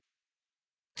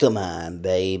Come on,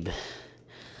 babe.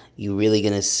 You really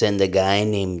gonna send a guy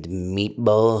named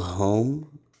Meatball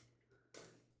home?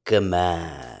 Come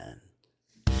on.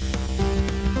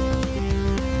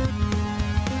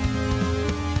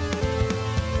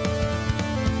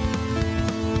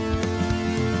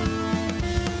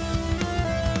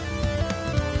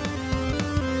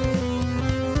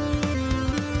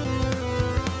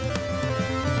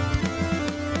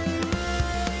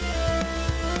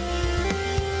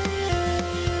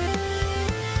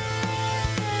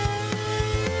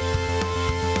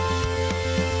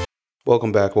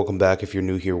 Welcome back, welcome back. If you're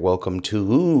new here, welcome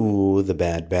to The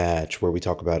Bad Batch, where we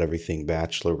talk about everything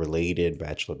Bachelor related,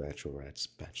 Bachelor, Bachelorettes,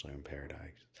 Bachelor in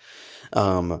Paradise.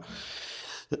 Um,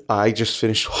 I just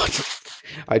finished watching.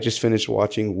 I just finished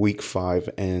watching week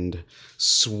 5, and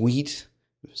sweet,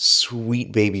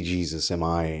 sweet baby Jesus,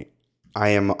 I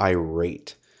am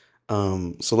irate.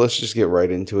 So let's just get right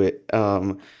into it.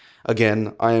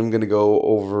 Again, I am gonna go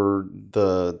over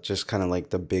the just kind of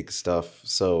like the big stuff.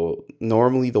 So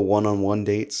normally the one-on-one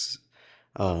dates,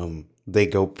 they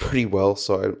go pretty well.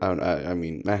 So I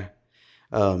mean, meh.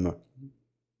 Um,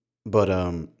 but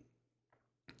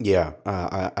yeah,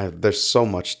 there's so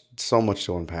much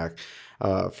to unpack.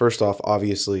 First off,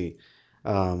 obviously,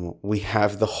 we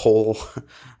have the whole,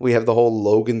 we have the whole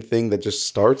Logan thing that just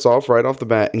starts off right off the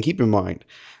bat. And keep in mind,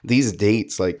 these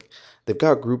dates, like they've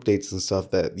got group dates and stuff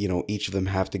that each of them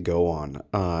have to go on.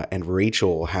 And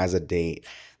Rachel has a date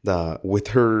with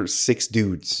her 6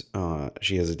 dudes.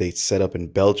 She has a date set up in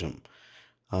Belgium.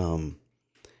 Um,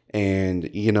 and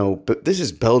but this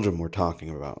is Belgium we're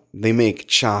talking about. They make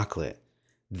chocolate.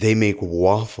 They make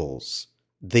waffles.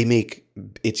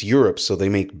 It's Europe, so they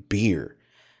make beer.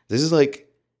 This is like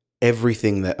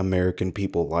everything that American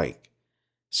people like.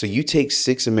 So you take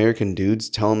 6 American dudes,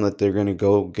 tell them that they're going to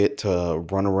go get to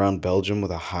run around Belgium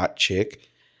with a hot chick.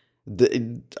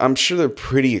 I'm sure they're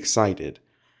pretty excited.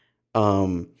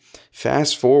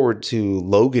 Fast forward to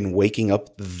Logan waking up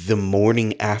the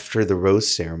morning after the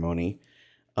rose ceremony,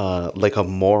 like a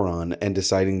moron, and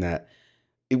deciding that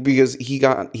because he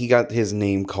got his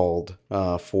name called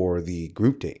for the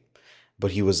group date,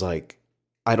 but he was like,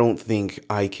 I don't think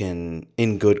I can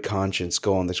in good conscience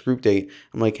go on this group date.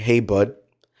 I'm like, hey bud,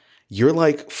 you're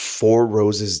like 4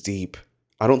 roses deep.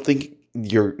 I don't think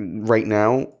you're right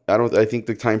now. I think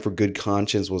the time for good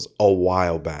conscience was a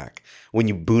while back when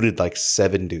you booted like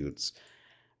 7 dudes.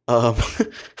 Um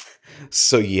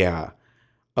so yeah.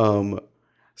 Um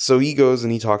so he goes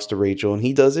and he talks to Rachel, and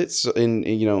he does it in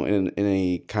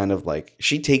a kind of like,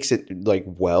 she takes it like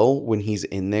well when he's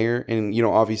in there, and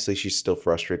obviously she's still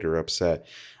frustrated or upset.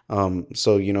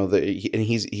 So and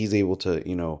he's able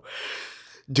to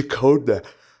decode that.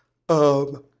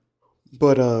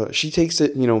 But she takes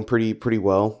it pretty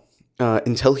well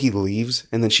until he leaves,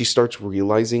 and then she starts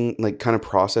realizing, like, kind of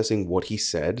processing what he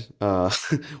said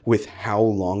with how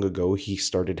long ago he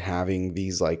started having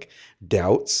these like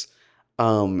doubts.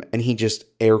 And he just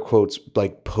air quotes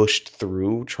like pushed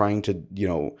through trying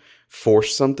to,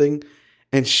 force something.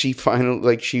 And she finally,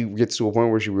 like, she gets to a point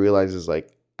where she realizes,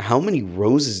 like, how many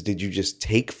roses did you just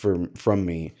take from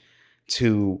me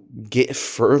to get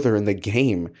further in the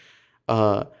game?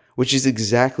 Which is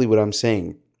exactly what I'm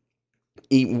saying.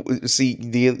 See,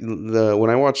 the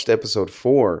when I watched episode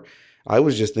 4, I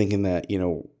was just thinking that,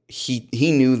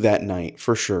 he knew that night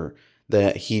for sure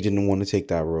that he didn't want to take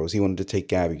that rose. He wanted to take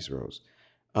Gabby's rose.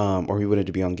 Or he wanted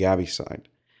to be on Gabby's side.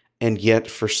 And yet,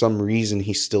 for some reason,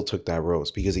 he still took that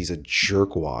rose because he's a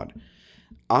jerkwad.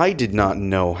 I did not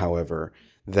know, however,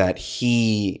 that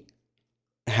he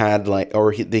had like,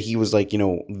 that he was like,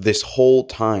 this whole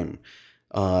time,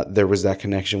 there was that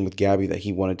connection with Gabby that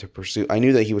he wanted to pursue. I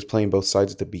knew that he was playing both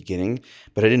sides at the beginning,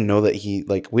 but I didn't know that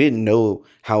we didn't know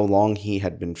how long he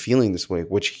had been feeling this way,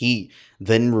 which he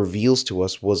then reveals to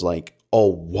us was like a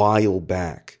while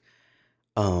back.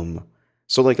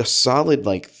 So like a solid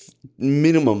like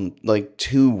minimum like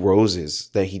 2 roses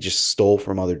that he just stole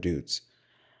from other dudes.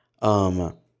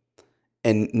 And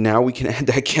now we can add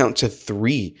that count to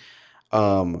 3.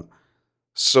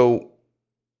 So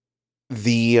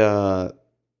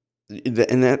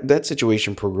and that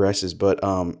situation progresses, but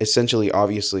essentially,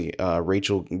 obviously,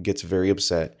 Rachel gets very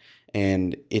upset,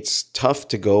 and it's tough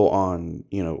to go on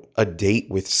a date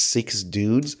with 6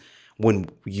 dudes when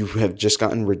you have just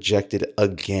gotten rejected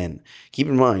again. Keep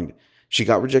in mind, she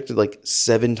got rejected like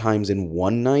 7 times in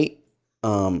one night.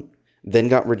 Then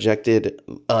got rejected.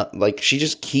 Like she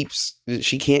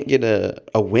can't get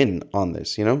a win on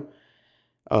this, and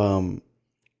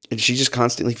she just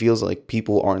constantly feels like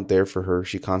people aren't there for her.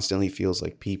 She constantly feels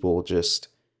like people just,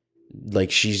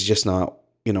 like, she's just not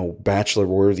bachelor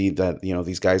worthy, that,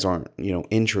 these guys aren't,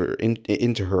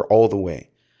 into her all the way.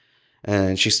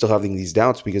 And she's still having these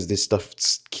doubts because this stuff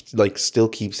like still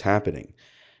keeps happening.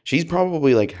 She's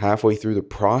probably like halfway through the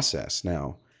process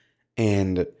now.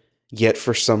 And yet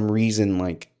for some reason,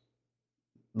 like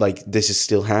this is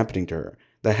still happening to her.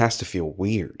 That has to feel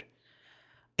weird.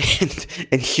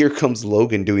 And here comes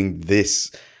Logan doing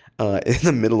this in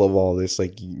the middle of all this.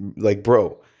 Like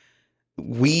bro,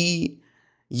 you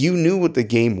knew what the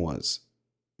game was.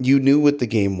 You knew what the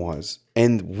game was.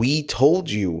 And we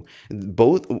told you,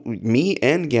 both me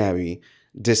and Gabby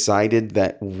decided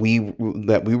that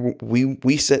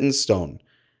we set in stone.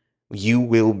 You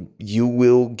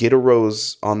will get a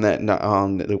rose on that,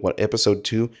 on what, episode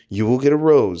 2. You will get a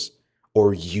rose,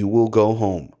 or you will go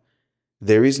home.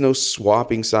 There is no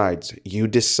swapping sides. You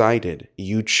decided.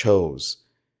 You chose.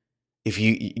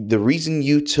 The reason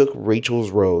you took Rachel's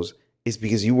rose is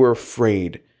because you were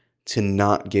afraid to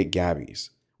not get Gabby's,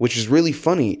 which is really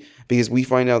funny because we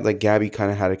find out that Gabby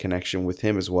kind of had a connection with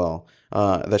him as well,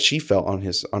 that she felt on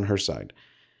her side.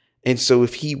 And so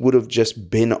if he would have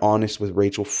just been honest with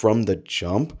Rachel from the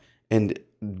jump and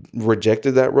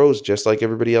rejected that rose just like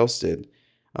everybody else did,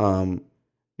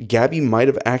 Gabby might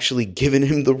have actually given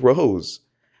him the rose.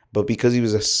 But because he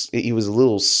was a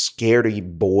little scaredy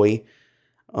boy,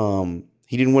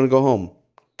 he didn't want to go home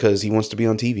because he wants to be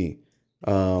on TV.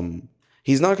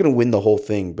 He's not going to win the whole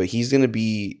thing, but he's going to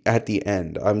be at the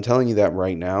end. I'm telling you that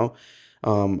right now.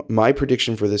 My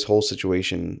prediction for this whole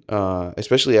situation,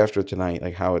 especially after tonight,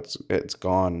 like how it's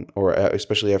gone, or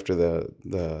especially after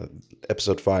the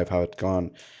episode 5, how it's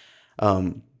gone.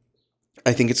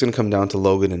 I think it's going to come down to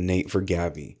Logan and Nate for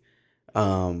Gabby.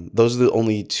 Those are the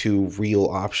only 2 real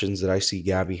options that I see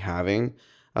Gabby having.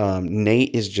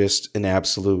 Nate is just an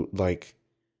absolute like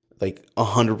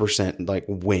 100% like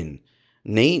win.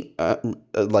 Nate,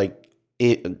 like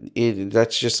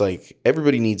that's just like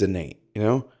everybody needs a Nate,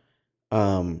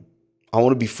 I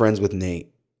want to be friends with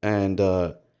Nate, and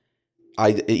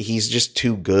he's just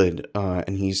too good,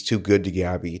 and he's too good to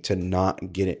Gabby to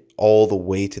not get it all the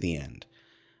way to the end.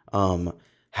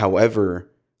 However,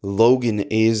 Logan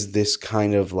is this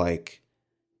kind of like,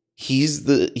 he's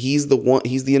the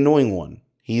annoying one.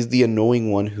 He's the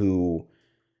annoying one who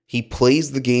he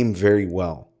plays the game very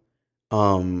well.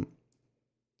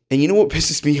 And you know what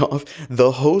pisses me off?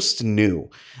 The host knew.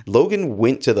 Logan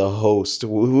went to the host,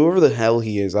 whoever the hell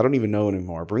he is. I don't even know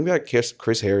anymore. Bring back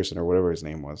Chris Harrison or whatever his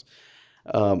name was.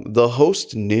 The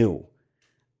host knew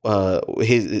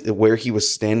where he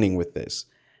was standing with this.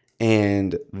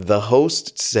 And the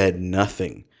host said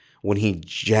nothing when he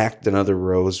jacked another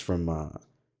rose from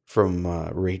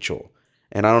Rachel.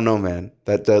 And I don't know, man.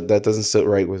 That doesn't sit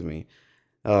right with me.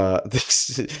 The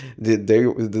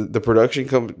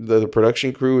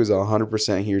production crew is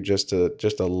 100% here just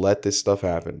to let this stuff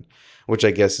happen, which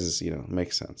I guess is,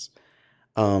 makes sense.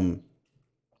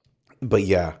 But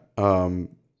yeah, I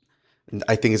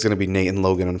think it's gonna be Nate and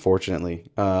Logan, unfortunately.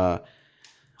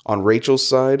 On Rachel's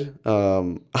side,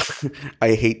 I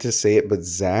hate to say it, but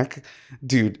Zach,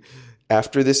 dude,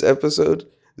 after this episode,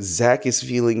 Zach is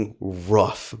feeling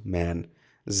rough, man.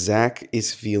 Zach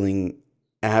is feeling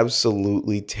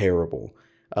absolutely terrible.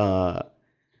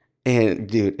 And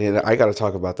dude, and I got to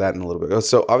talk about that in a little bit.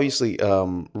 So obviously,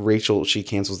 Rachel, she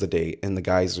cancels the date, and the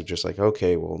guys are just like,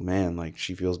 okay, well, man, like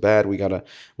she feels bad. We gotta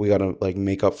like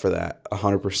make up for that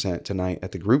 100% tonight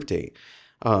at the group date.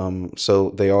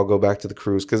 So they all go back to the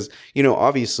cruise because,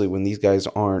 obviously when these guys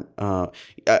aren't, I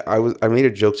made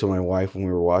a joke to my wife when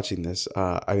we were watching this.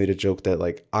 I made a joke that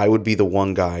like I would be the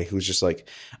one guy who's just like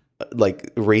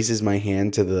raises my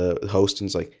hand to the host and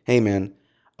is like, hey man,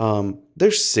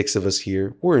 there's 6 of us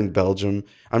here. We're in Belgium.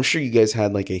 I'm sure you guys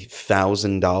had like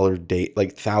 $1,000 date,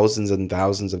 like thousands and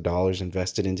thousands of dollars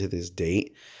invested into this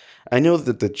date. I know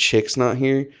that the chick's not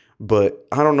here, but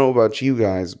I don't know about you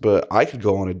guys, but I could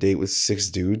go on a date with 6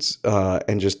 dudes,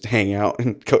 and just hang out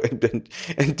and go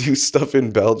and do stuff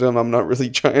in Belgium. I'm not really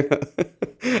trying to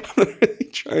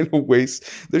waste.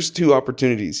 There's 2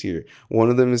 opportunities here.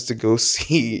 One of them is to go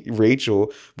see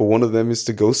Rachel, but one of them is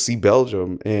to go see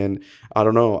Belgium. And I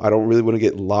don't know. I don't really want to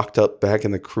get locked up back in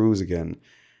the cruise again.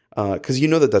 Because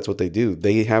that's what they do.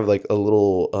 They have like a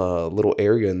little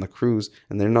area in the cruise,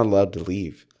 and they're not allowed to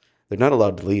leave. They're not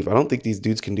allowed to leave. I don't think these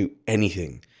dudes can do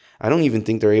anything. I don't even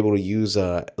think they're able to use,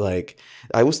 I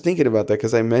was thinking about that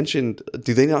because I mentioned,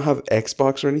 do they not have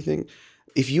Xbox or anything?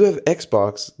 If you have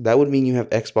Xbox, that would mean you have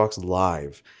Xbox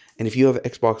Live. And if you have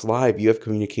Xbox Live, you have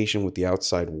communication with the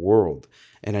outside world.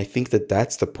 And I think that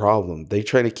that's the problem. They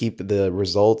try to keep the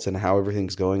results and how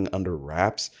everything's going under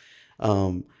wraps.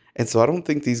 And so I don't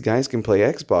think these guys can play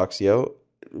Xbox, yo.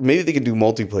 maybe they can do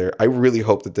multiplayer. I really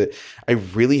hope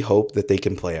that they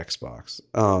can play Xbox.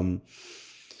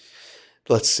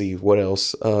 Let's see what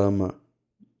else.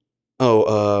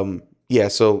 Yeah,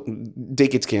 so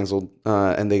date gets canceled,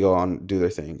 and they go on do their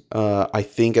thing. I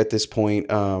think at this point,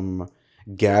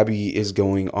 Gabby is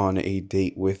going on a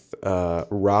date with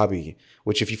Robbie.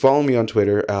 Which, if you follow me on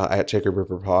Twitter at Checker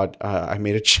Ripper Pod, I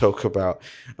made a joke about.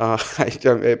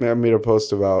 I made a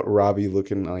post about Robbie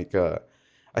looking like.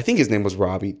 I think his name was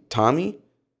Robbie Tommy.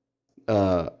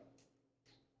 Uh,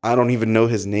 I don't even know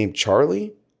his name.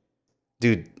 Charlie,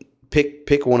 dude.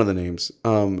 Pick one of the names.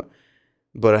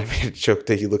 But I made a joke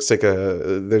that he looks like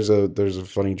there's a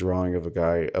funny drawing of a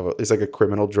guy it's like a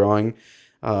criminal drawing,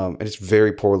 and it's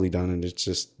very poorly done, and it's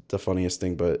just the funniest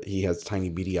thing. But he has tiny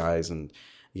beady eyes, and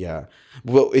yeah,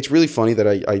 well, it's really funny that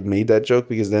I made that joke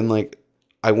because then like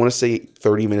I want to say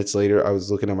 30 minutes later I was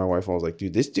looking at my wife and I was like,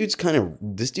 dude, this dude's kind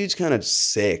of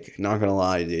sick. Not gonna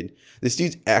lie, dude, this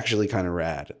dude's actually kind of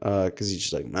rad. Because he's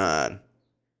just like, man,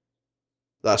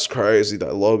 that's crazy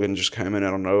that Logan just came in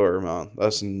out of nowhere, man.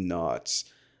 That's nuts.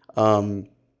 Um,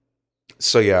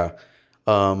 so yeah,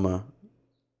 um,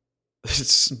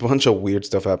 it's a bunch of weird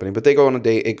stuff happening, but they go on a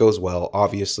date. It goes well.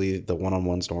 Obviously, the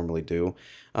one-on-ones normally do.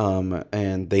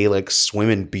 And they like swim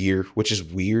in beer, which is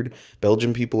weird.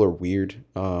 Belgian people are weird.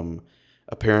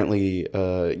 Apparently,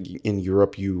 in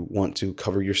Europe, you want to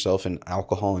cover yourself in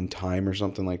alcohol and thyme or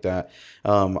something like that.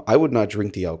 I would not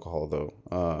drink the alcohol though.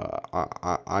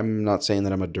 I'm not saying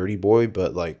that I'm a dirty boy,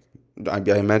 but like, I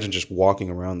imagine just walking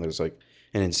around, there's like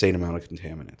an insane amount of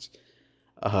contaminants.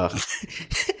 Uh,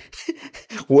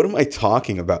 what am I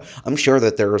talking about? I'm sure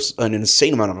that there's an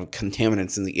insane amount of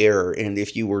contaminants in the air, and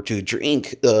if you were to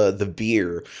drink the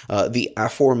beer, the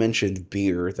aforementioned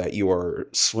beer that you are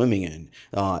swimming in,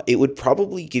 it would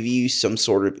probably give you some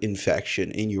sort of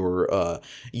infection in your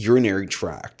urinary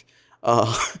tract.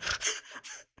 Uh,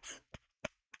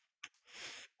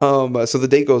 so the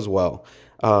date goes well.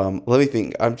 Let me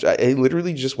think. I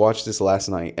literally just watched this last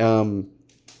night.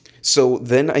 So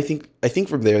then I think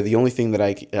from there the only thing that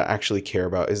I actually care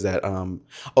about is that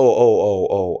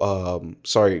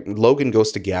sorry, Logan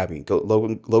goes to Gabby.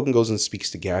 Logan goes and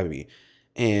speaks to Gabby.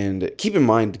 And keep in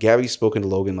mind, Gabby's spoken to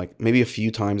Logan like maybe a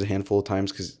few times, a handful of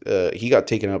times, because he got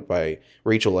taken up by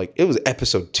Rachel. Like it was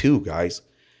episode 2, guys.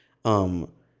 Um,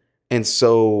 and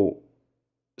so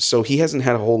he hasn't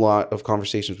had a whole lot of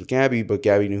conversations with Gabby, but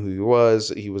Gabby knew who he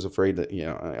was. He was afraid that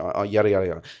yada yada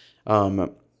yada.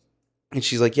 Um, and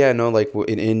she's like, yeah, no, like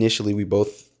initially we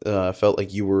both felt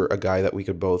like you were a guy that we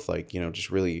could both like,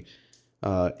 just really,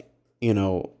 uh,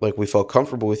 like we felt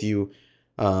comfortable with you.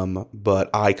 But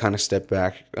I kind of stepped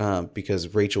back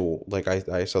because Rachel, like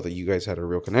I saw that you guys had a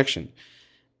real connection.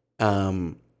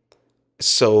 Um,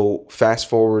 so fast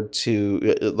forward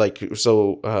to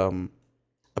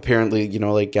apparently,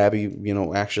 like Gabby,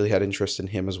 actually had interest in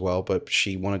him as well, but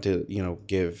she wanted to,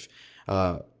 give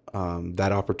uh,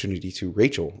 that opportunity to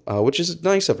Rachel, which is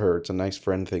nice of her. It's a nice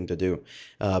friend thing to do.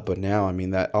 But now, I mean,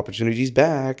 that opportunity's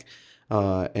back.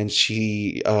 And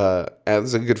she,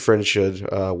 as a good friend should,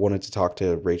 wanted to talk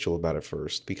to Rachel about it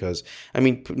first because, I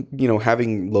mean,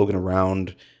 having Logan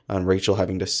around and Rachel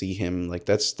having to see him, like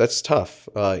that's tough.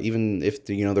 Even if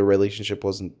the relationship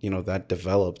wasn't that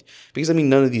developed, because I mean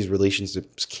none of these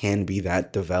relationships can be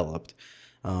that developed.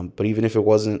 But even if it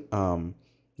wasn't,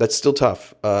 that's still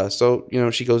tough. So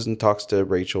she goes and talks to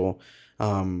Rachel.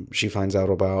 She finds out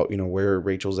about where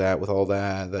Rachel's at with all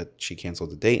that she canceled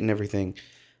the date and everything.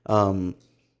 Um,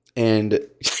 and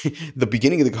the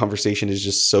beginning of the conversation is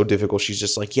just so difficult. She's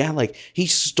just like, yeah, like he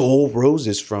stole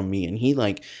roses from me, and he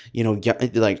like, yeah,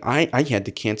 like I had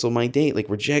to cancel my date, like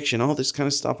rejection, all this kind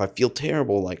of stuff. I feel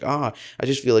terrible. Like, I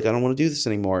just feel like I don't want to do this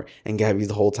anymore. And Gabby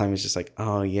the whole time is just like,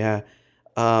 oh yeah,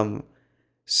 um,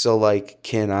 so like,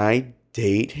 can I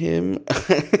date him?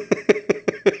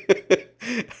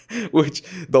 Which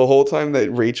the whole time that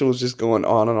Rachel was just going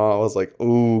on and on, I was like,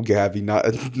 "Ooh, Gabby, not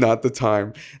the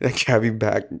time." And Gabby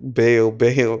back, bail.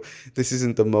 This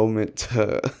isn't the moment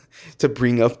to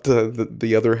bring up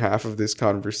the other half of this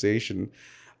conversation.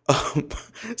 Um,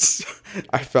 so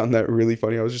I found that really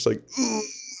funny. I was just like, "Ooh,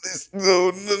 this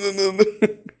no."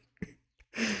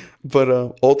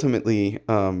 But ultimately,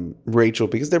 Rachel,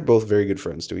 because they're both very good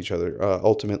friends to each other,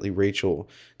 ultimately Rachel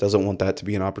doesn't want that to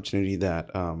be an opportunity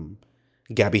that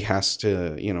Gabby has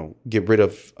to, get rid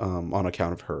of on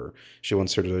account of her. She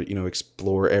wants her to,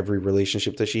 explore every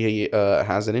relationship that she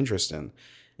has an interest in.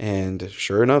 And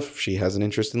sure enough, she has an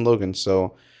interest in Logan.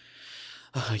 So,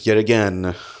 yet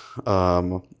again,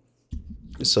 um,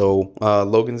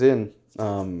 Logan's in.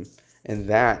 And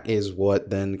that is what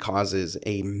then causes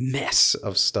a mess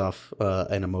of stuff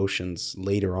and emotions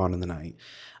later on in the night.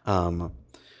 Um,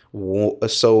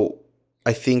 so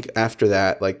I think after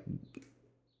that, like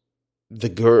the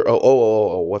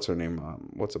girl, what's her name?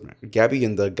 What's her name? Gabby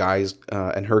and the guys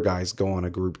and her guys go on a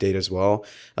group date as well.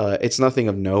 It's nothing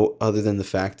of note other than the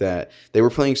fact that they were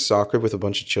playing soccer with a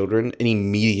bunch of children, and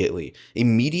immediately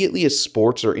as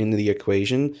sports are into the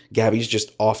equation, Gabby's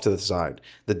just off to the side.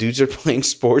 The dudes are playing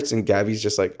sports, and Gabby's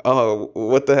just like, oh,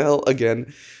 what the hell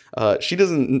again? She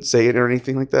doesn't say it or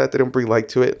anything like that. They don't bring light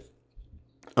to it.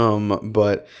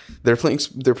 But they're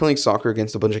playing soccer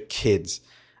against a bunch of kids.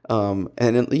 And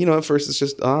at first it's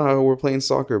just we're playing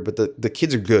soccer, but the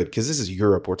kids are good because this is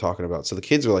Europe we're talking about. So the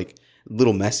kids are like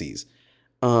little messies.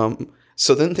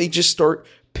 So then they just start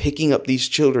picking up these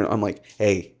children. I'm like,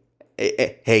 hey,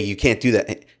 you can't do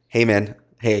that. Hey, man,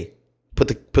 hey, put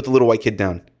the little white kid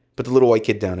down. Put the little white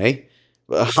kid down, eh?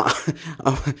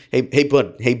 Hey,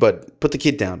 bud, put the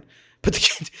kid down. Put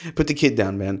the kid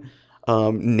down, man.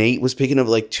 Nate was picking up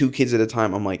like two kids at a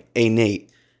time. I'm like, hey, Nate.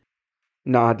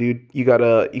 Nah, dude, you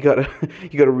gotta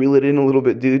reel it in a little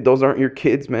bit, dude. Those aren't your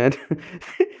kids, man.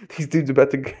 these these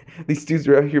dudes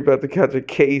are out here about to catch a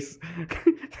case,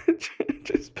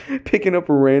 just picking up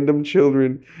random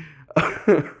children.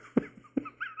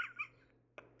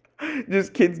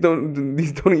 Just kids don't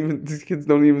these kids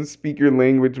don't even speak your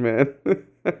language, man.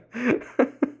 You're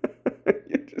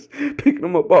just picking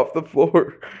them up off the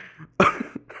floor.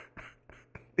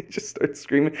 They just start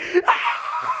screaming.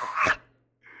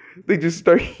 They just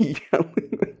start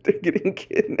yelling like they're getting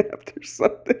kidnapped or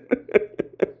something.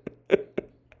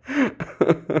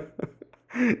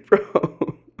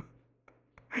 Bro.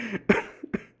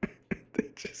 They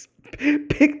just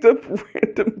picked up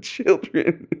random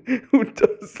children. Who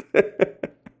does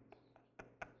that?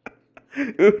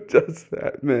 Who does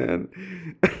that, man?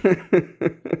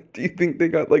 Do you think they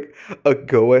got like a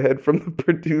go ahead from the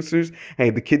producers? Hey,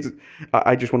 the kids,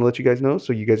 I just want to let you guys know.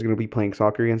 So, you guys are going to be playing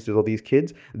soccer against all these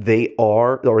kids. They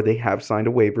have signed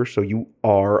a waiver. So, you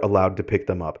are allowed to pick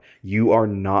them up. You are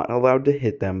not allowed to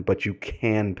hit them, but you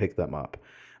can pick them up.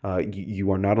 You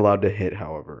are not allowed to hit,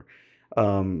 however.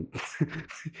 Um,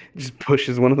 just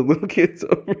pushes one of the little kids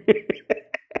over.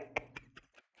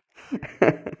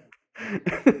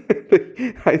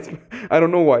 I don't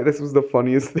know why this was the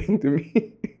funniest thing to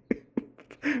me.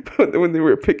 But when they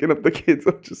were picking up the kids,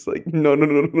 I'm just like, no, no,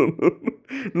 no, no, no,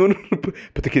 no, no, no,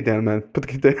 put the kid down, man, put the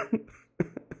kid down.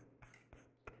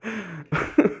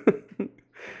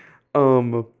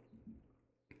 um,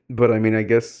 but I mean, I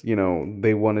guess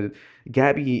they wanted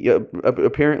Gabby.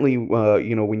 Apparently,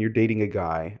 when you're dating a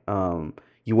guy,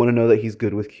 you want to know that he's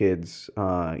good with kids.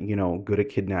 Good at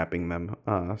kidnapping them.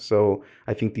 So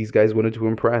I think these guys wanted to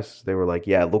impress. They were like,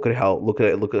 yeah, look at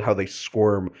how they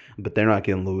squirm, but they're not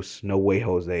getting loose. No way,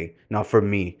 Jose. Not for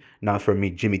me. Not for me,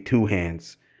 Jimmy Two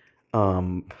Hands.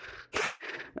 Um,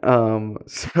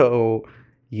 so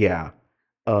yeah.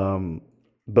 Um,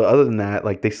 but other than that,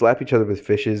 like they slap each other with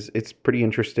fishes. It's pretty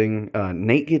interesting.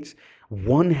 Nate gets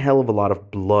one hell of a lot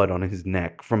of blood on his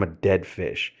neck from a dead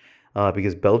fish.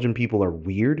 Because Belgian people are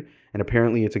weird, and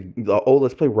apparently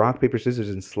let's play rock paper scissors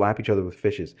and slap each other with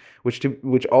fishes.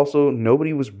 Which also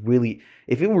nobody was really.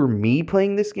 If it were me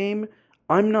playing this game,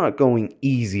 I'm not going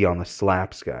easy on the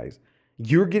slaps, guys.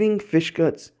 You're getting fish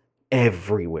guts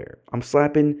everywhere. I'm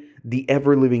slapping the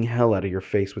ever living hell out of your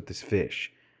face with this fish.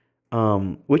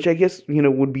 Which I guess,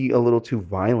 would be a little too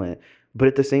violent. But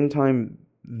at the same time,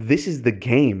 this is the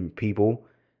game, people.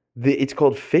 It's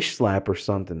called fish slap or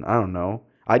something. I don't know.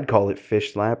 I'd call it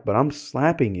fish slap, but I'm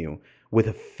slapping you with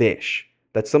a fish.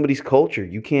 That's somebody's culture.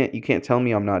 You can't tell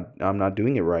me I'm not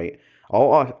doing it right.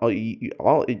 I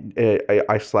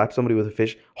slap somebody with a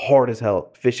fish hard as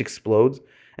hell. Fish explodes,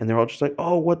 and they're all just like,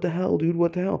 "Oh, what the hell, dude?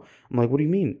 What the hell?" I'm like, "What do you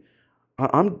mean?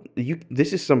 I'm you.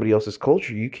 This is somebody else's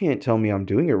culture. You can't tell me I'm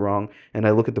doing it wrong." And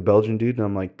I look at the Belgian dude, and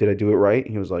I'm like, "Did I do it right?"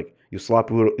 And he was like, You slap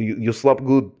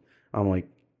good." I'm like,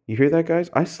 "You hear that, guys?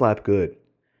 I slap good."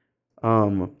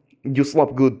 You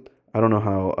slap good. I don't know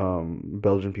how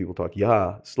Belgian people talk.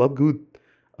 Yeah, slap good.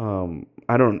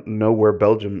 I don't know where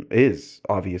Belgium is.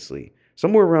 Obviously,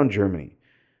 somewhere around Germany.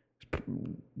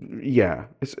 Yeah,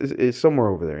 it's somewhere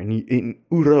over there in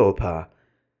Europa.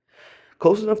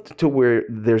 Close enough to where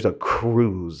there's a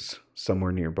cruise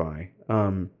somewhere nearby.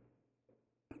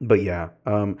 But yeah.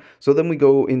 So then we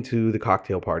go into the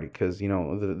cocktail party because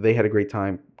they had a great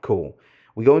time. Cool.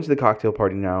 We go into the cocktail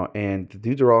party now, and the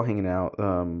dudes are all hanging out.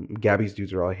 Gabby's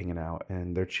dudes are all hanging out,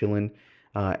 and they're chilling.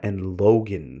 And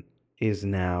Logan is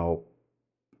now,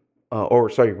 or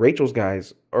sorry, Rachel's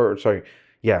guys, or sorry,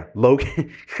 Yeah,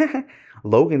 Logan.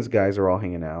 Logan's guys are all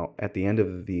hanging out at the end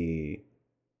of the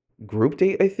group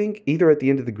date, I think, either at the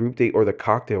end of the group date or the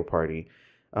cocktail party.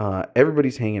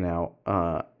 Everybody's hanging out,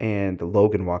 and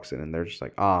Logan walks in, and they're just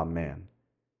like, "Ah, man,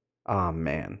 ah,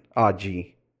 man, ah,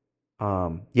 gee."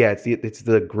 Yeah, it's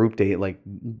the group date, like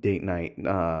date night,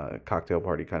 cocktail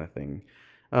party kind of thing.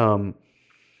 Um,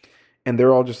 and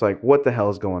they're all just like, "What the hell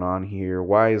is going on here?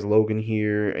 Why is Logan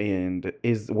here? And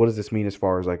is what does this mean as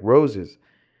far as like roses?"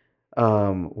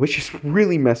 Which is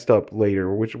really messed up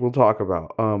later, which we'll talk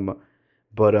about.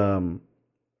 But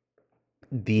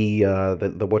the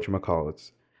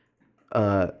whatchamacallits,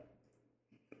 uh,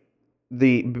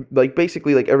 like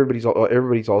basically like everybody's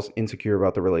all insecure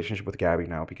about the relationship with Gabby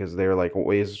now because they're like,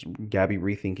 oh, is Gabby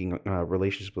rethinking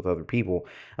relationships with other people?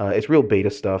 It's real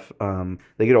beta stuff.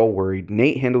 They get all worried.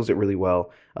 Nate handles it really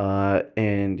well.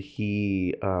 And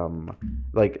he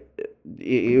like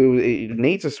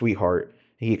Nate's a sweetheart.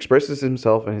 He expresses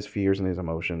himself and his fears and his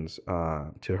emotions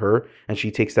to her, and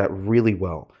she takes that really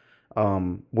well.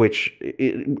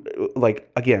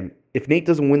 Like again, if Nate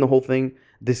doesn't win the whole thing,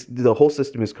 the whole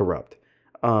system is corrupt.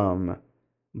 Um,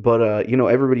 but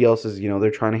everybody else is, they're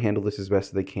trying to handle this as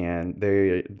best they can.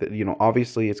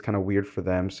 Obviously it's kind of weird for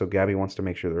them, so Gabby wants to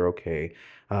make sure they're okay.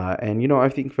 And I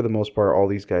think for the most part, all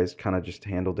these guys kind of just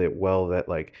handled it well. That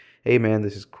like, hey man,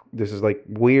 this is like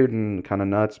weird and kind of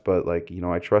nuts, but like,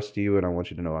 I trust you and I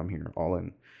want you to know I'm here, all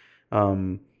in.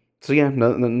 Um, so yeah,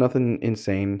 nothing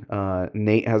insane.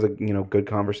 Nate has a good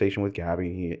conversation with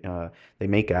Gabby. They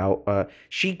make out.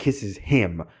 She kisses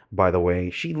him. By the way,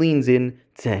 she leans in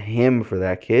to him for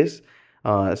that kiss.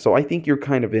 So I think you're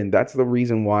kind of in. That's the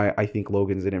reason why I think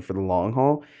Logan's in it for the long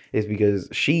haul, is because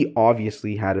she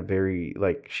obviously had a very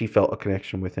like she felt a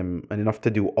connection with him and enough to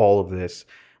do all of this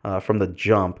from the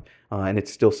jump, and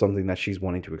it's still something that she's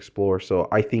wanting to explore. So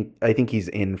I think he's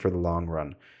in for the long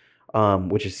run,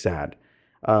 which is sad.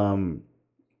 Um,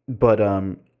 but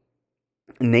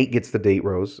Nate gets the date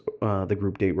rose, the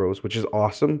group date rose, which is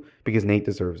awesome because Nate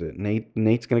deserves it.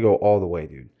 Nate's gonna go all the way,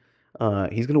 dude.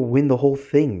 He's gonna win the whole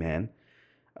thing, man.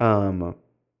 Um,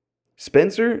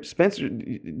 Spencer,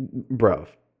 bruv.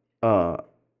 Uh,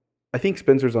 I think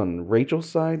Spencer's on Rachel's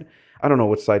side. I don't know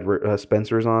what side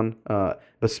Spencer's on.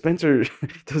 But Spencer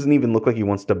doesn't even look like he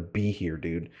wants to be here,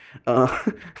 dude. Uh,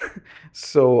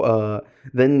 so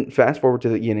then fast forward to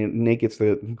Nate gets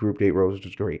the group date rose, which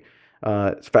is great.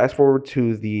 Fast forward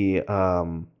to the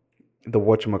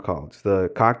whatchamacallits, the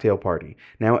cocktail party.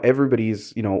 Now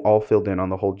everybody's, all filled in on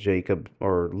the whole Jacob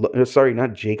sorry,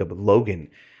 not Jacob, Logan.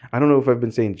 I don't know if I've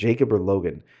been saying Jacob or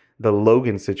Logan. The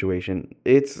Logan situation.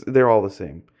 They're all the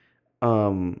same.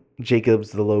 Jacobs,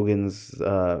 the Logans.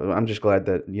 I'm just glad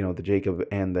that the Jacob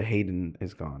and the Hayden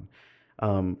is gone.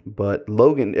 But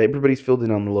Logan, everybody's filled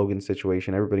in on the Logan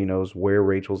situation. Everybody knows where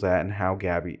Rachel's at and how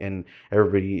Gabby, and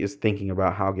everybody is thinking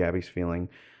about how Gabby's feeling.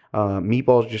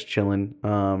 Meatball's just chilling.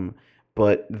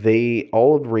 But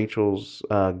all of Rachel's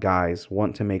guys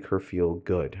want to make her feel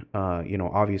good.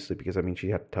 Obviously because she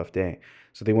had a tough day,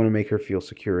 so they want to make her feel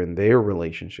secure in their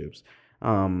relationships.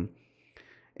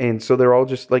 And so they're all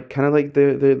just like kind of like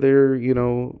they're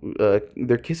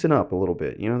kissing up a little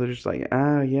bit. They're just like,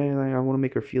 yeah, like, I want to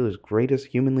make her feel as great as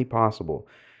humanly possible.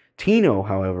 Tino,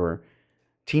 however,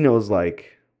 Tino's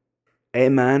like, hey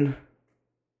man,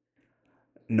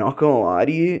 not gonna lie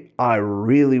to you, I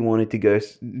really wanted to go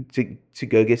to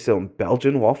go get some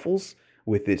Belgian waffles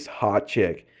with this hot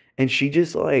chick, and she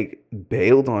just like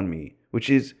bailed on me, which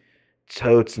is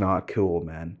totes not cool,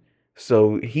 man.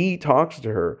 So he talks to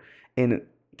her, and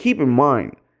keep in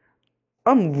mind,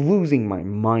 I'm losing my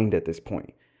mind at this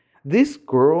point. This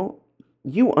girl,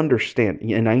 you understand,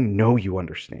 and I know you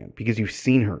understand because you've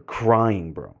seen her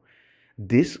crying, bro.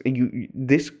 This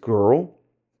girl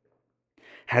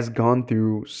has gone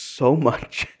through so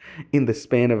much in the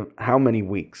span of how many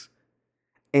weeks.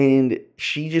 And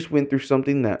she just went through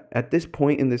something that at this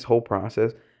point in this whole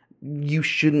process, you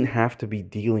shouldn't have to be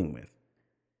dealing with.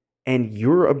 And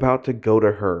you're about to go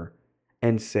to her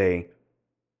and say,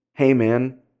 hey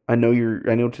man, I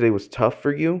know today was tough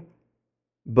for you,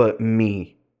 but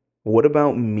me, what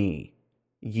about me?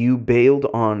 You bailed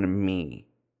on me.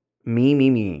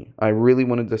 Me. I really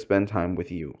wanted to spend time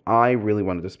with you.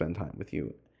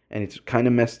 And it's kind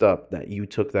of messed up that you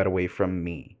took that away from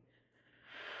me.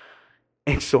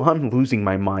 And so I'm losing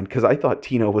my mind because I thought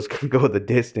Tino was going to go the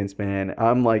distance, man.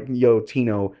 I'm like, yo,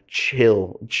 Tino,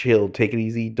 chill. Take it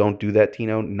easy. Don't do that,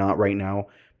 Tino. Not right now.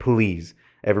 Please.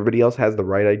 Everybody else has the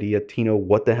right idea. Tino,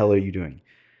 what the hell are you doing?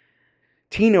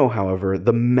 Tino, however,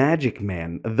 the magic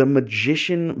man, the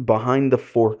magician behind the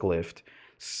forklift,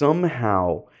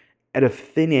 somehow, out of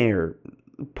thin air,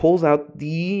 pulls out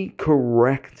the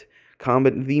correct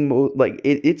comment, the most like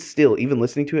it's still, even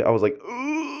listening to it, I was like,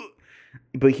 ugh!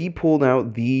 But he pulled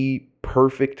out the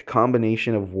perfect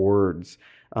combination of words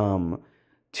um,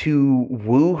 to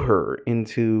woo her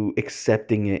into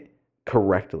accepting it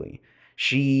correctly.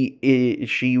 She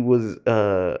was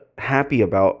happy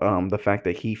about the fact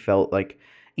that he felt like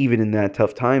even in that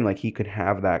tough time, like he could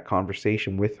have that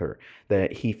conversation with her,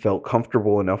 that he felt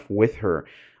comfortable enough with her,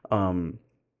 um,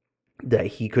 that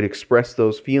he could express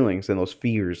those feelings and those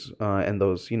fears and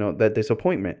those, that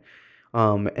disappointment.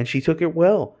 And she took it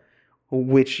well.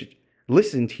 Which,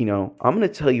 listen, Tino, I'm gonna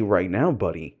tell you right now,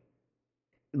 buddy.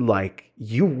 Like,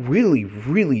 you really,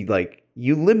 really, like,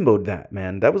 you limboed that,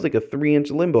 man. That was like a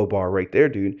 3-inch limbo bar right there,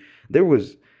 dude. There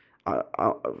was,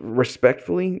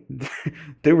 respectfully,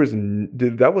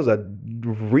 that was a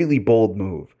really bold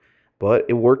move, but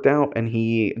it worked out, and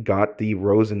he got the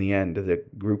rose in the end. The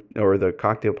group or the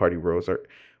cocktail party rose, or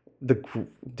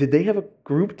did they have a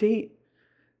group date?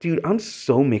 Dude, I'm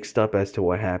so mixed up as to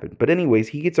what happened. But anyways,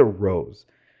 he gets a rose,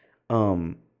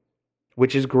 um,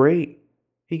 which is great.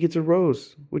 He gets a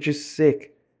rose, which is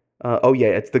sick. Oh yeah,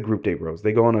 it's the group date rose.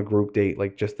 They go on a group date,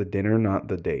 like just the dinner, not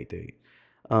the date.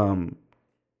 Um,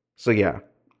 so yeah,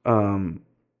 um,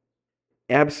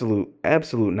 absolute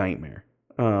nightmare.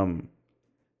 Um,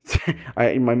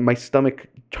 my stomach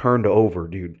turned over,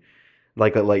 dude.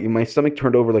 Like my stomach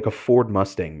turned over like a Ford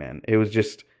Mustang, man. It was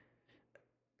just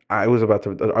I was about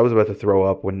to throw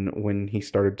up when he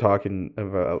started talking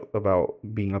about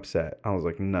being upset. I was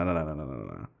like, no, no, no, no, no,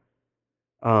 no,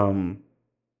 no.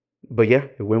 But yeah,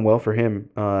 it went well for him.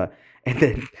 And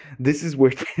then this is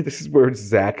where this is where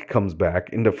Zach comes back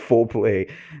into full play.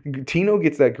 Tino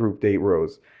gets that group date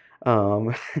rose,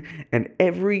 um, and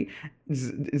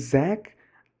Zach,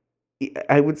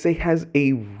 I would say, has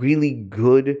a really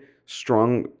good,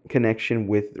 strong connection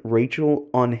with Rachel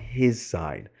on his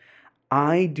side.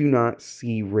 I do not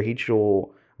see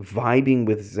Rachel vibing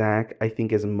with Zach, I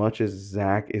think, as much as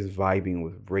Zach is vibing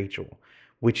with Rachel,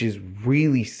 which is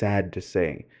really sad to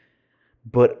say.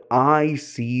 But I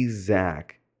see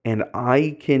Zach, and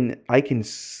I can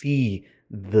see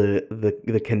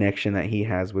the connection that he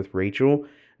has with Rachel,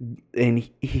 and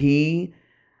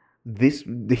this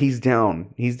he's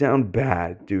down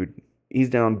bad, dude. He's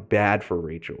down bad for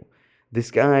Rachel. This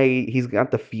guy, he's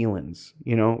got the feelings,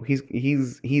 he's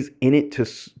in it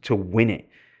to win it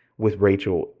with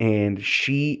Rachel, and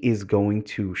she is going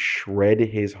to shred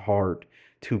his heart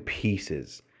to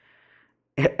pieces.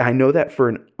 I know that for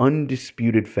an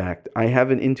undisputed fact. I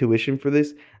have an intuition for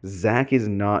this. Zach is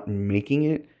not making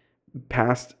it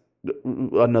past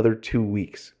another 2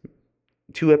 weeks.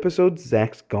 2 episodes,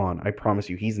 Zach's gone. I promise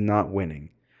you, he's not winning.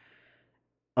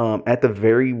 At the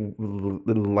very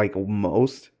like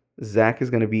most, Zach is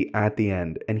going to be at the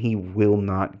end, and he will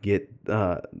not get.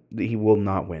 He will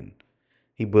not win.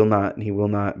 He will not. He will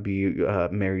not be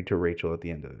married to Rachel at the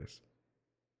end of this,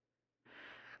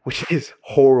 which is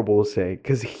horrible to say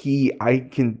because I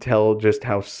can tell just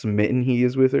how smitten he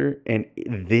is with her, and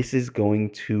this is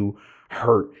going to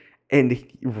hurt. And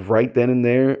right then and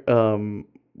there,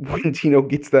 when Tino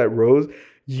gets that rose,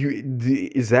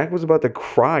 Zach was about to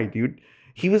cry, dude.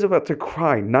 He was about to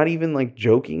cry, not even like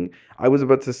joking. I was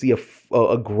about to see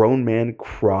a grown man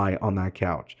cry on that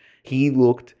couch. He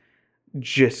looked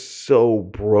just so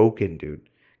broken, dude.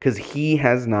 Because he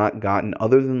has not gotten,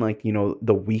 other than like,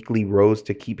 the weekly rose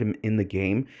to keep him in the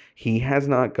game, he has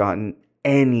not gotten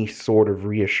any sort of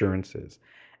reassurances.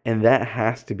 And that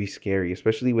has to be scary,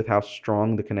 especially with how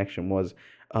strong the connection was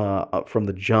from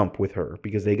the jump with her.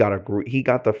 Because he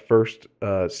got the first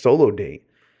solo date.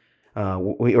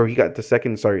 Or he got the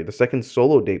second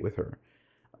solo date with her.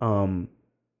 Um,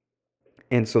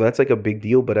 and so that's like a big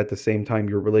deal, but at the same time,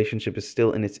 your relationship is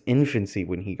still in its infancy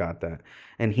when he got that.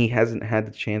 And he hasn't had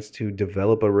the chance to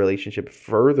develop a relationship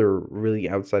further, really,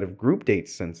 outside of group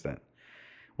dates since then,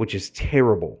 which is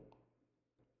terrible.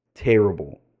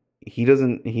 Terrible. He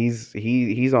doesn't,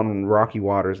 he's on rocky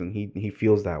waters, and he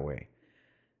feels that way.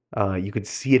 You could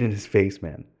see it in his face,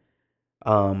 man.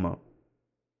 Um,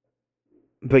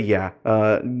 but yeah,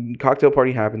 cocktail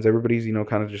party happens. Everybody's,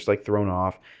 kind of just like thrown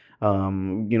off.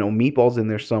 Meatball's in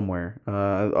there somewhere.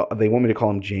 They want me to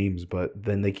call him James, but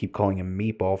then they keep calling him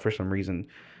Meatball for some reason.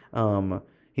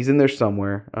 He's in there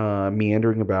somewhere,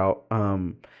 meandering about.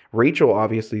 Rachel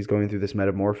obviously is going through this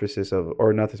metamorphosis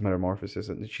or not this metamorphosis.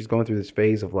 She's going through this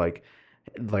phase of like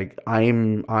I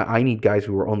need guys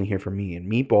who are only here for me.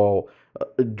 And Meatball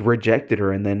rejected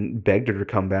her and then begged her to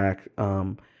come back.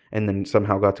 And then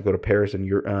somehow got to go to Paris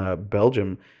and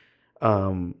Belgium.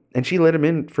 And she let him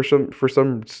in for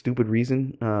some stupid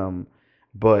reason.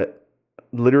 But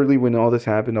literally when all this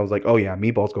happened, I was like, oh yeah,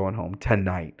 Meatball's going home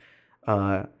tonight.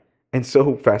 Uh, and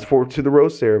so fast forward to the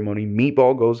rose ceremony,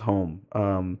 Meatball goes home.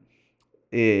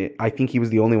 I think he was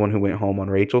the only one who went home on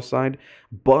Rachel's side,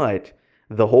 but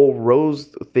the whole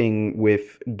Rose thing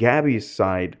with Gabby's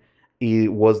side,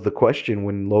 it was the question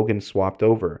when Logan swapped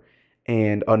over.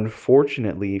 And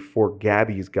unfortunately for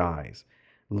Gabby's guys,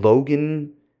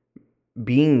 Logan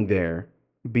being there,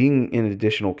 being an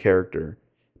additional character,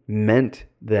 meant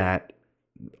that,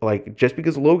 like, just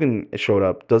because Logan showed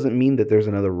up doesn't mean that there's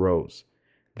another Rose.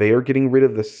 They are getting rid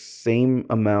of the same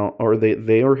amount, or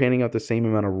they are handing out the same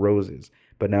amount of roses,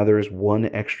 but now there is one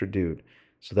extra dude.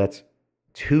 So that's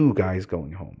two guys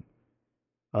going home.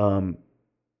 Um,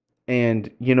 and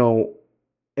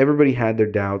everybody had their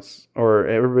doubts, or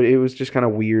everybody, it was just kind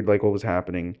of weird, like what was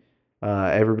happening.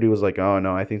 Everybody was like, "Oh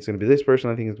no, I think it's gonna be this person.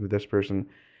 I think it's gonna be this person,"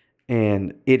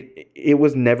 and it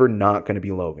was never not gonna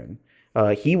be Logan.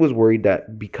 He was worried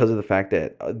that because of the fact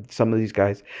that some of these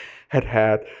guys had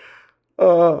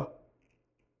uh,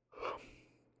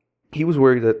 he was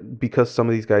worried that because some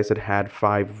of these guys had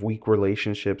 5 week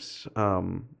relationships,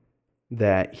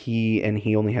 that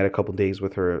he only had a couple days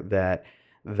with her,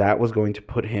 that was going to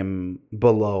put him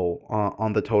below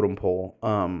on the totem pole.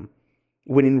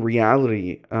 When in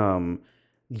reality,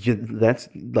 that's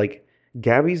like,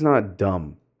 Gabby's not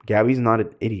dumb. Gabby's not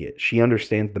an idiot. She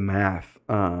understands the math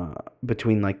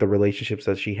between like the relationships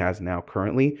that she has now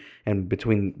currently, and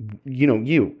between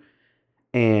you,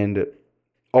 and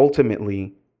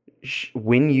ultimately,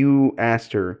 when you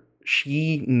asked her,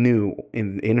 she knew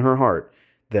in her heart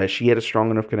that she had a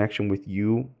strong enough connection with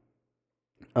you,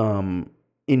 um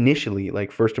initially,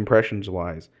 like first impressions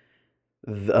wise,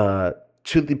 to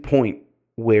the point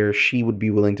where she would be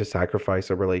willing to sacrifice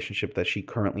a relationship that she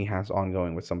currently has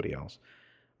ongoing with somebody else.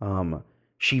 um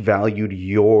she valued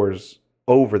yours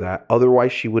over that,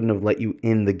 otherwise she wouldn't have let you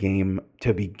in the game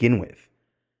to begin with.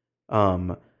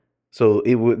 um so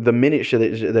it would, the minute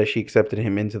that she accepted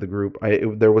him into the group,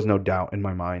 there was no doubt in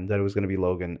my mind that it was going to be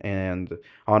Logan. And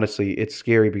honestly, it's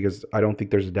scary because I don't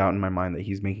think there's a doubt in my mind that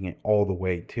he's making it all the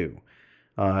way too.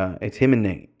 It's him and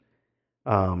Nate.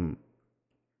 Um,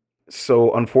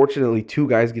 so unfortunately, two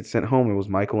guys get sent home. It was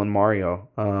Michael and Mario.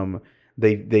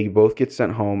 They both get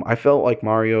sent home. I felt like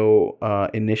Mario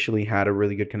initially had a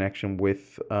really good connection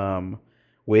with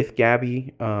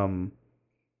Gabby.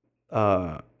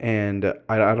 And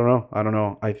I don't know. I don't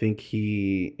know. I think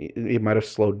it might have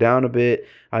slowed down a bit.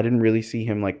 I didn't really see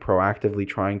him like proactively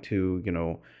trying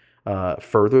to,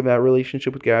 further that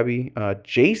relationship with Gabby.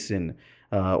 Jason,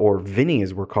 or Vinny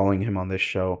as we're calling him on this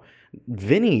show.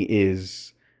 Vinny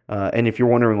is, and if you're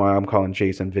wondering why I'm calling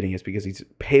Jason Vinny, is because he's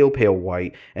pale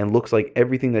white and looks like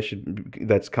everything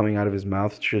that's coming out of his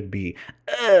mouth should be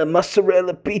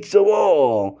mozzarella pizza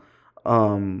wall.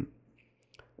 Um,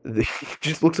 he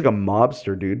just looks like a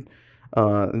mobster, dude.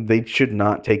 They should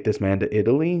not take this man to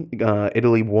Italy.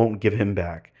 Italy won't give him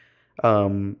back.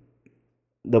 Um,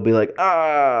 they'll be like,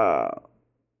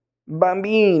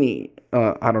 Bambini.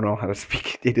 I don't know how to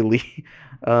speak Italy.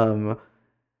 Um,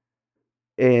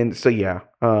 and so yeah,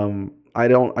 I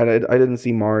didn't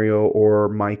see Mario or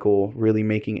Michael really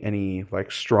making any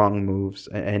like strong moves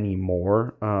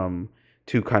anymore.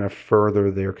 To kind of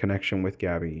further their connection with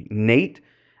Gabby. Nate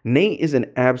is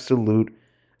an absolute.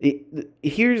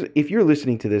 Here's, if you're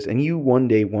listening to this and you one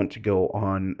day want to go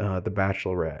on The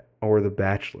Bachelorette or The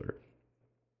Bachelor,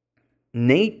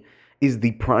 Nate is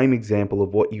the prime example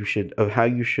of how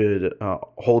you should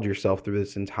hold yourself through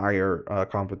this entire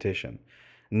competition.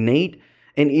 Nate,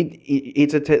 and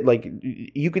it's like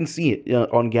you can see it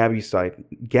on Gabby's side.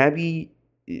 Gabby,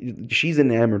 she's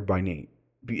enamored by Nate,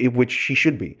 which she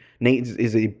should be. Nate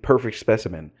is a perfect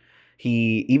specimen.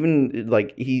 He even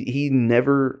like he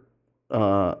never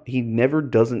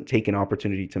doesn't take an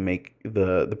opportunity to make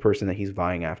the person that he's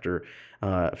vying after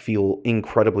feel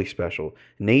incredibly special.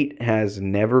 Nate has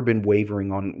never been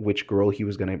wavering on which girl he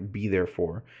was going to be there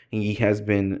for. He has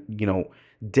been,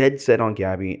 dead set on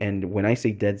Gabby. And when I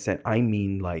say dead set, I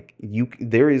mean like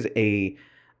there is a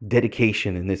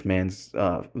dedication in this man's just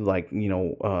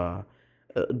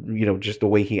the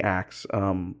way he acts,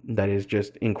 that is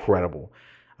just incredible.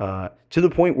 To the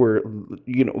point where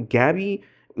Gabby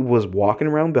was walking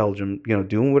around Belgium,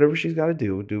 doing whatever she's got to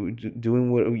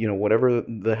doing what whatever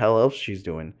the hell else she's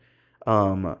doing,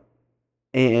 um,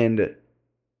 and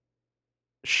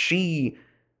she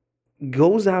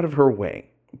goes out of her way,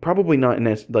 probably not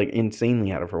like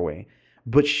insanely out of her way,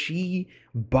 but she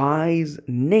buys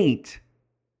Nate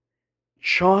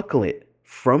chocolate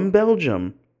from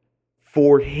Belgium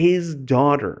for his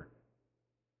daughter.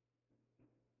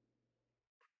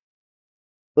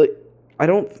 Like, I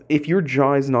don't. If your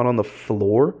jaw is not on the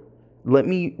floor, let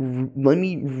me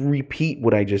repeat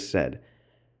what I just said.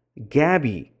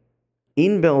 Gabby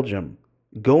in Belgium,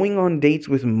 going on dates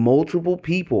with multiple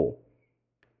people,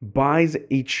 buys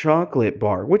a chocolate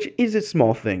bar, which is a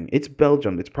small thing. It's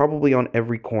Belgium. It's probably on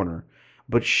every corner.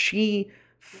 But she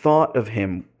thought of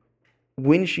him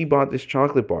when she bought this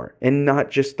chocolate bar, and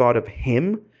not just thought of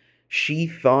him, she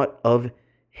thought of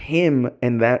him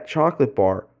and that chocolate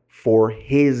bar for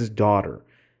his daughter,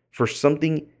 for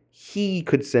something he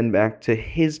could send back to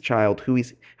his child who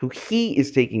he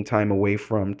is taking time away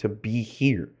from to be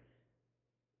here.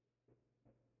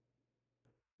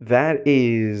 That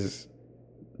is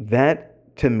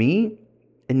that to me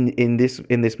in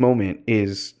this moment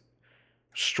is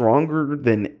stronger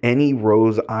than any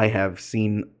rose I have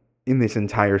seen in this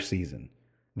entire season.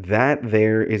 That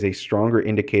there is a stronger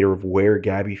indicator of where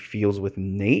Gabby feels with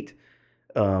Nate,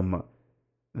 um,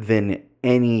 than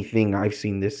anything I've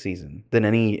seen this season, than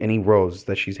any rose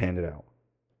that she's handed out.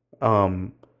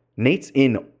 Um, Nate's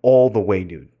in all the way,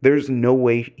 dude. There's no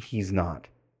way he's not.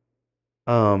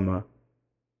 Um,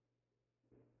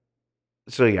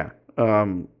 so yeah.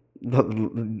 He's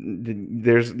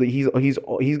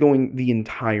going the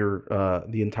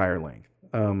entire length.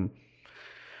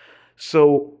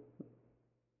 So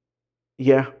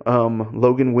yeah,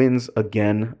 Logan wins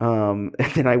again. And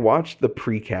then I watched the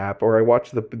pre-cap, or I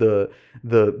watched the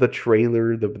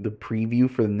trailer, the preview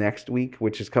for the next week,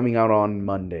 which is coming out on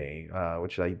Monday,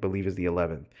 which I believe is the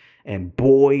 11th. And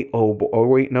boy, oh boy, oh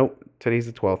wait, no, today's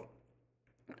the 12th.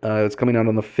 It's coming out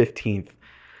on the 15th,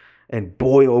 and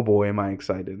boy, oh boy, am I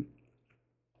excited.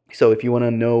 So if you want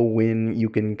to know when you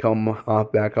can come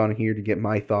hop back on here to get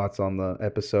my thoughts on the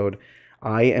episode,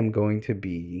 I am going to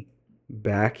be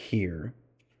back here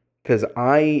because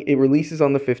it releases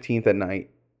on the 15th at night.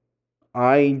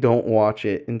 I don't watch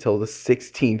it until the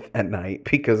 16th at night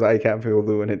because I have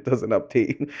Hulu and it doesn't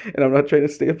update, and I'm not trying to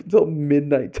stay up until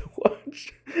midnight to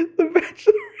watch The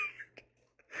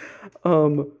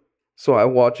Bachelor. So I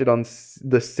watch it on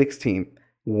the 16th.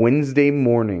 Wednesday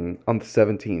morning on the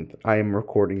 17th, I am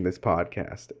recording this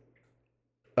podcast.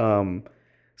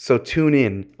 So tune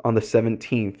in on the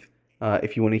 17th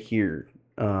if you want to hear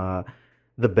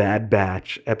The Bad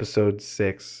Batch, episode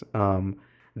 6.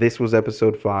 This was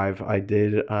episode 5. I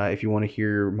did, if you want to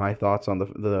hear my thoughts on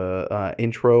the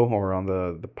intro or on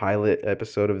the pilot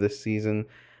episode of this season,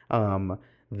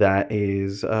 that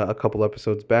is a couple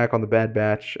episodes back on The Bad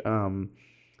Batch.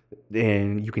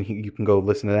 And you can go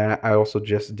listen to that. I also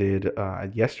just did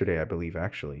yesterday, I believe,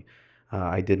 actually.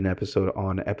 I did an episode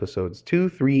on episodes 2,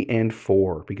 3, and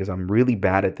 4 because I'm really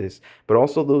bad at this. But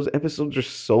also those episodes are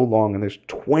so long and there's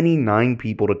 29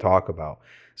 people to talk about.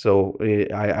 So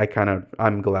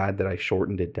I'm glad that I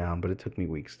shortened it down, but it took me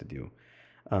weeks to do.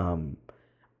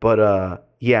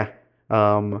 Yeah.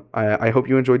 I hope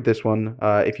you enjoyed this one.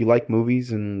 If you like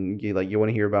movies and you want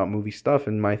to hear about movie stuff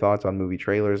and my thoughts on movie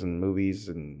trailers and movies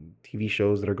and TV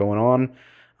shows that are going on,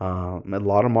 a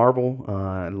lot of Marvel,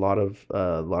 a lot of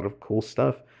cool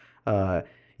stuff.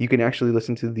 You can actually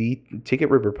listen to the Ticket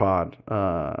Ripper Pod.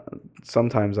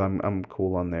 Sometimes I'm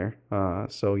cool on there.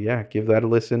 So yeah, give that a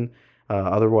listen.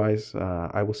 Otherwise,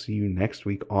 I will see you next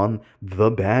week on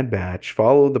The Bad Batch.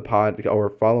 Follow the pod, or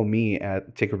follow me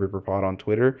at Ticket Ripper Pod on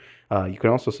Twitter. You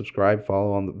can also subscribe,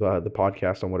 follow on the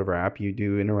podcast on whatever app you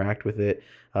do, interact with it.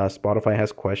 Spotify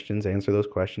has questions, answer those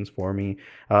questions for me.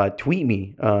 Tweet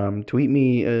me,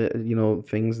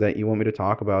 things that you want me to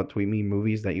talk about. Tweet me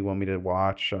movies that you want me to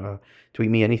watch. Tweet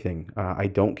me anything. I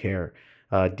don't care.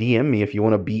 DM me if you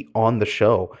want to be on the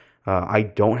show. I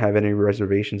don't have any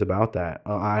reservations about that.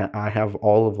 I have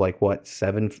all of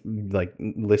 7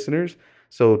 listeners.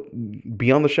 So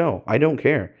be on the show. I don't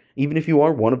care. Even if you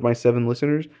are one of my 7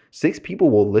 listeners, 6 people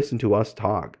will listen to us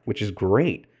talk, which is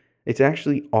great. It's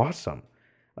actually awesome.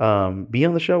 Be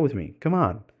on the show with me. Come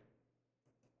on.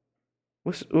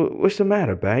 What's the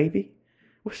matter, baby?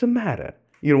 What's the matter?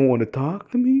 You don't want to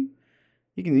talk to me?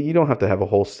 You don't have to have a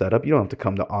whole setup. You don't have to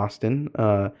come to Austin.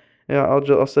 Yeah,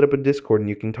 I'll set up a Discord and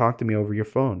you can talk to me over your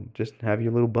phone. Just have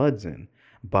your little buds in.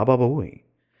 Bye bye boy.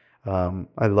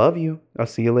 I love you. I'll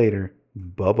see you later.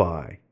 Bye bye.